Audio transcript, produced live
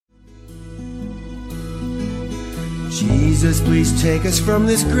Jesus, please take us from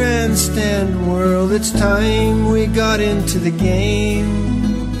this grandstand world. It's time we got into the game.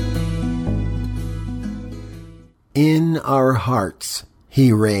 In our hearts,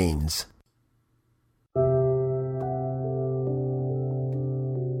 He reigns.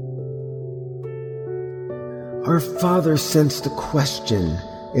 Our Father sensed a question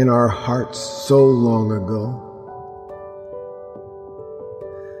in our hearts so long ago,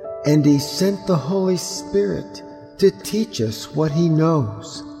 and He sent the Holy Spirit to teach us what He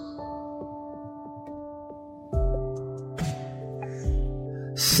knows.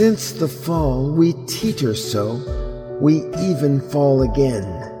 Since the fall, we teeter so, we even fall again.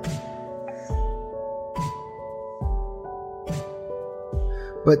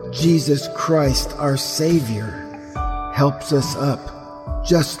 But Jesus Christ, our Savior, helps us up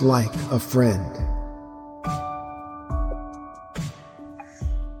just like a friend.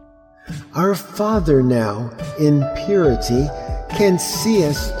 Our Father now, in purity, can see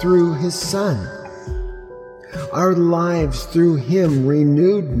us through His Son. Our lives through Him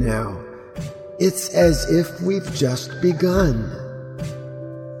renewed now. It's as if we've just begun.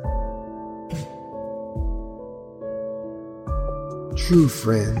 True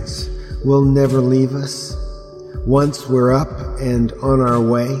friends will never leave us once we're up and on our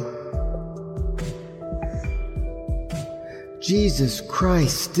way. Jesus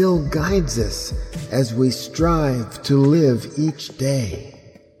Christ still guides us as we strive to live each day.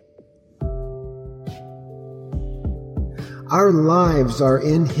 Our lives are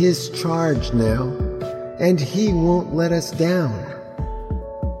in His charge now, and He won't let us down.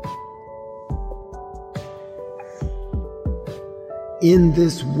 In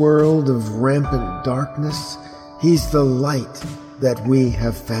this world of rampant darkness, He's the light that we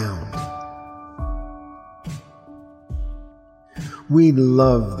have found. We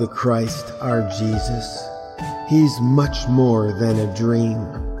love the Christ, our Jesus. He's much more than a dream.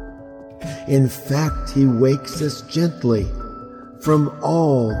 In fact, He wakes us gently from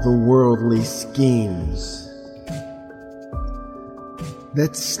all the worldly schemes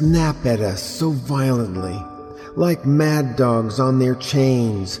that snap at us so violently, like mad dogs on their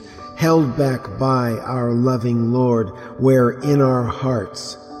chains, held back by our loving Lord, where in our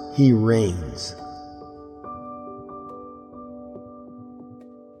hearts He reigns.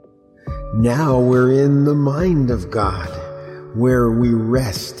 Now we're in the mind of God, where we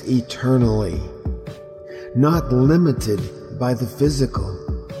rest eternally, not limited by the physical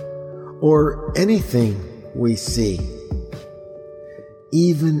or anything we see.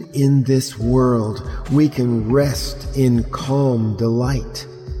 Even in this world, we can rest in calm delight,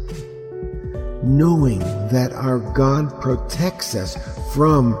 knowing that our God protects us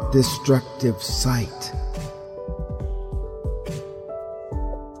from destructive sight.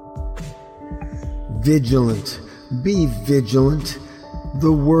 Vigilant, be vigilant.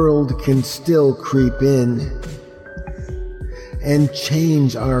 The world can still creep in and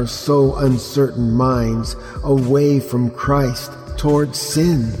change our so uncertain minds away from Christ towards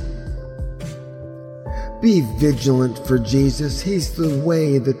sin. Be vigilant for Jesus. He's the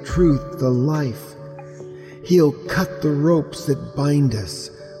way, the truth, the life. He'll cut the ropes that bind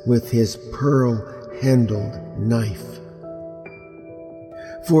us with His pearl-handled knife.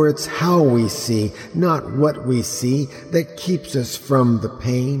 For it's how we see, not what we see, that keeps us from the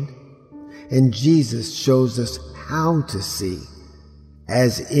pain. And Jesus shows us how to see,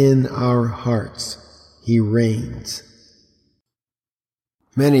 as in our hearts He reigns.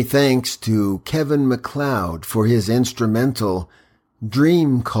 Many thanks to Kevin MacLeod for his instrumental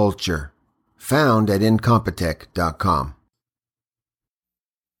Dream Culture, found at Incompetech.com.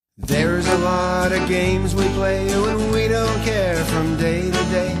 There's a lot of games we play when we don't care from day to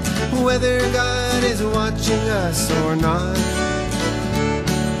day, whether God is watching us or not.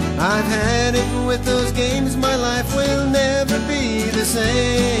 I've had it with those games, my life will never be the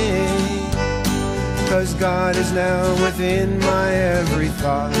same, 'cause God is now within my every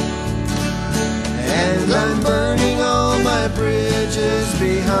thought. And I'm burning all my bridges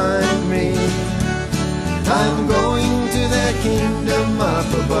behind me. I'm going to that kingdom up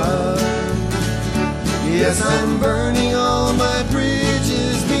above. Yes, I'm burning all my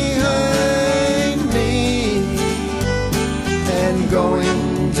bridges behind me and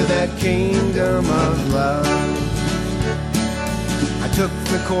going to that kingdom of love. I took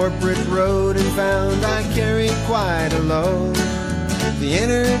the corporate road and found I carried quite a load. The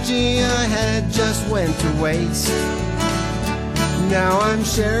energy I had just went to waste. Now I'm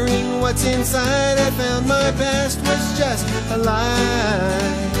sharing what's inside. I found my past was just a lie.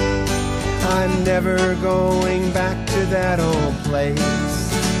 I'm never going back to that old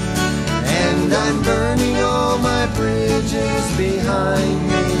place. And I'm burning all my bridges bridges behind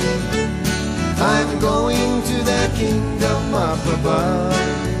me. I'm going to that kingdom up above.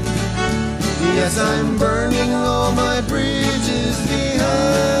 Yes, I'm burning all my bridges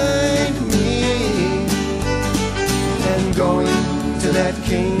behind me and going to that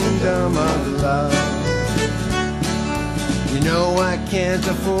kingdom of love. You know I can't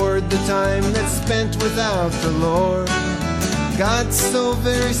afford the time that's spent without the Lord. God's so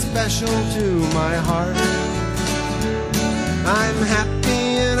very special to my heart. I'm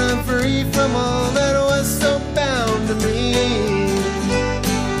happy and I'm free from all that was so bound to me.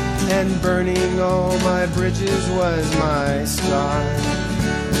 And burning all my bridges was my start.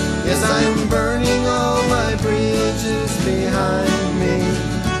 Yes, I'm burning all my bridges behind me.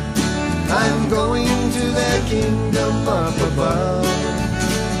 I'm going to that kingdom up above.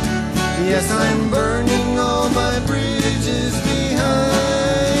 Yes, I'm burning all my bridges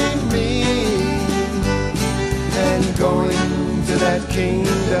behind me and going to that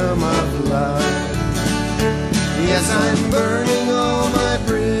kingdom of love. Yes, I'm burning all my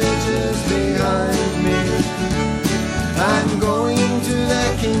bridges behind me. I'm going to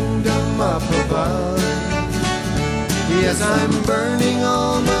that kingdom up above. Yes, I'm burning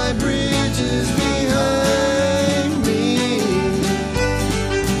all my bridges behind me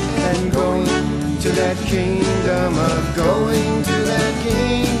and going to that kingdom of, going to that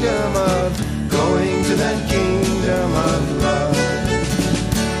kingdom of, going to that kingdom of love.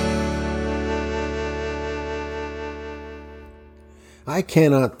 I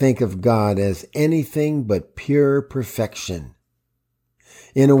cannot think of God as anything but pure perfection.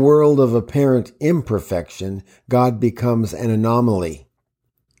 In a world of apparent imperfection, God becomes an anomaly.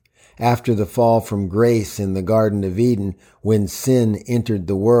 After the fall from grace in the Garden of Eden, when sin entered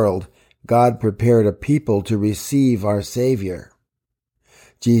the world, God prepared a people to receive our Savior,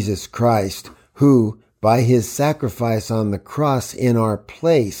 Jesus Christ, who, by his sacrifice on the cross in our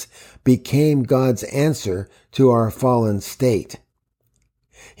place, became God's answer to our fallen state.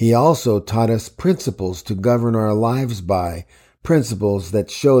 He also taught us principles to govern our lives by, principles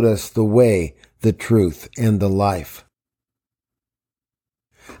that showed us the way, the truth, and the life.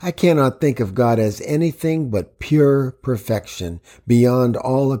 I cannot think of God as anything but pure perfection, beyond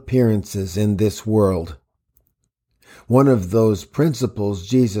all appearances in this world. One of those principles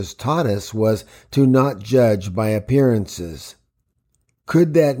Jesus taught us was to not judge by appearances.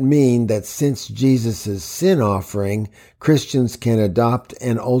 Could that mean that since Jesus' sin offering, Christians can adopt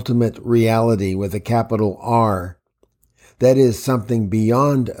an ultimate reality with a capital R? That is something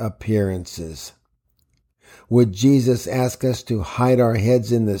beyond appearances. Would Jesus ask us to hide our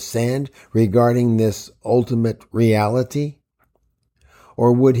heads in the sand regarding this ultimate reality?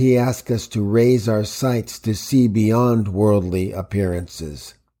 Or would he ask us to raise our sights to see beyond worldly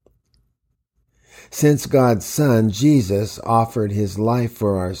appearances? Since God's Son, Jesus, offered his life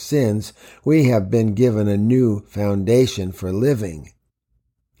for our sins, we have been given a new foundation for living.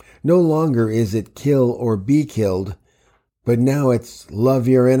 No longer is it kill or be killed, but now it's love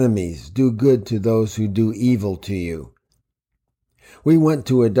your enemies, do good to those who do evil to you. We want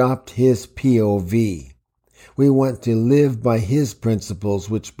to adopt his POV. We want to live by his principles,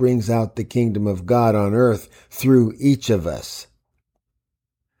 which brings out the kingdom of God on earth through each of us.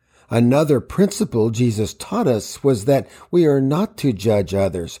 Another principle Jesus taught us was that we are not to judge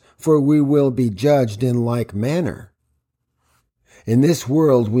others, for we will be judged in like manner. In this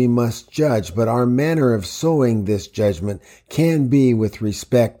world we must judge, but our manner of sowing this judgment can be with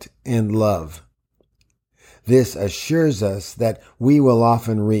respect and love. This assures us that we will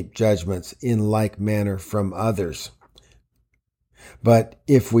often reap judgments in like manner from others. But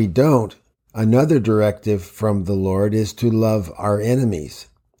if we don't, another directive from the Lord is to love our enemies.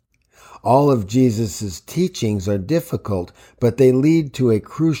 All of Jesus' teachings are difficult, but they lead to a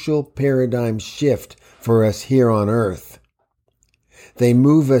crucial paradigm shift for us here on earth. They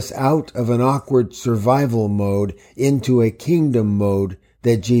move us out of an awkward survival mode into a kingdom mode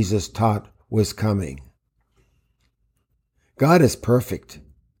that Jesus taught was coming. God is perfect.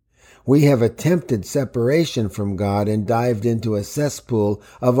 We have attempted separation from God and dived into a cesspool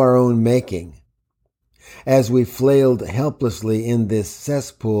of our own making. As we flailed helplessly in this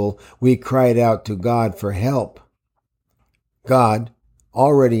cesspool, we cried out to God for help. God,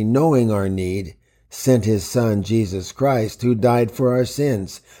 already knowing our need, sent his Son, Jesus Christ, who died for our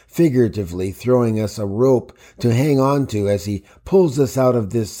sins, figuratively throwing us a rope to hang on to as he pulls us out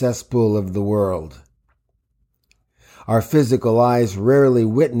of this cesspool of the world. Our physical eyes rarely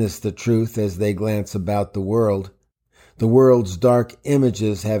witness the truth as they glance about the world. The world's dark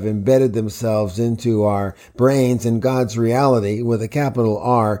images have embedded themselves into our brains, and God's reality, with a capital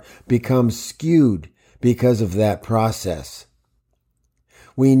R, becomes skewed because of that process.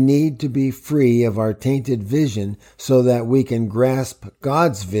 We need to be free of our tainted vision so that we can grasp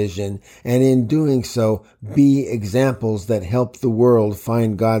God's vision and in doing so be examples that help the world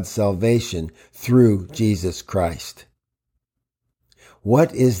find God's salvation through Jesus Christ.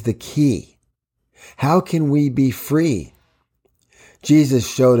 What is the key? How can we be free? Jesus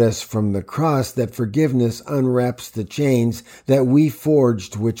showed us from the cross that forgiveness unwraps the chains that we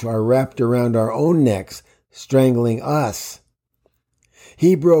forged, which are wrapped around our own necks, strangling us.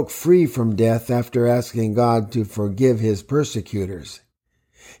 He broke free from death after asking God to forgive his persecutors.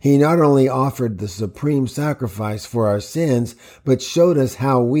 He not only offered the supreme sacrifice for our sins, but showed us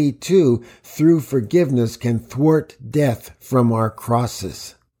how we too, through forgiveness, can thwart death from our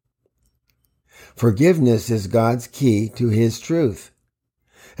crosses. Forgiveness is God's key to his truth.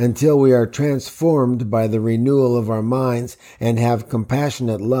 Until we are transformed by the renewal of our minds and have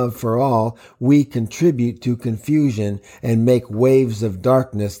compassionate love for all, we contribute to confusion and make waves of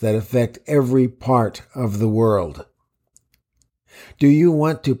darkness that affect every part of the world. Do you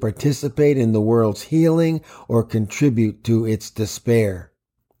want to participate in the world's healing or contribute to its despair?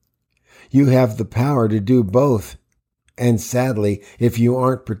 You have the power to do both. And sadly, if you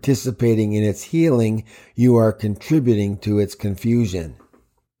aren't participating in its healing, you are contributing to its confusion.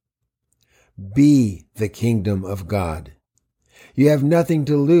 Be the kingdom of God. You have nothing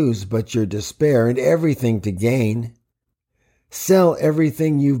to lose but your despair and everything to gain. Sell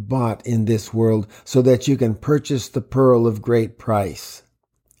everything you've bought in this world so that you can purchase the pearl of great price.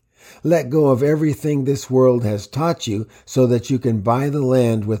 Let go of everything this world has taught you so that you can buy the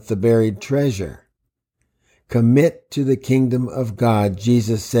land with the buried treasure. Commit to the kingdom of God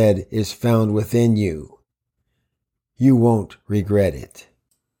Jesus said is found within you. You won't regret it.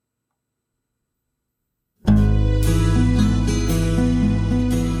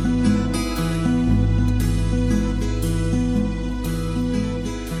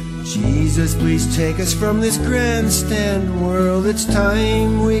 Jesus, please take us from this grandstand world. It's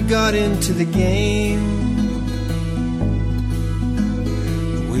time we got into the game.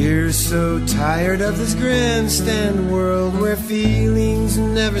 We're so tired of this grandstand world where feelings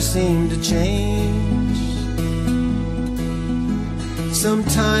never seem to change.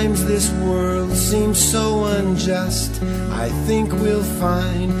 Sometimes this world seems so unjust. I think we'll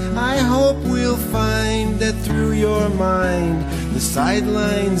find, I hope we'll find that through your mind the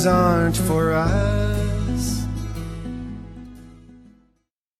sidelines aren't for us.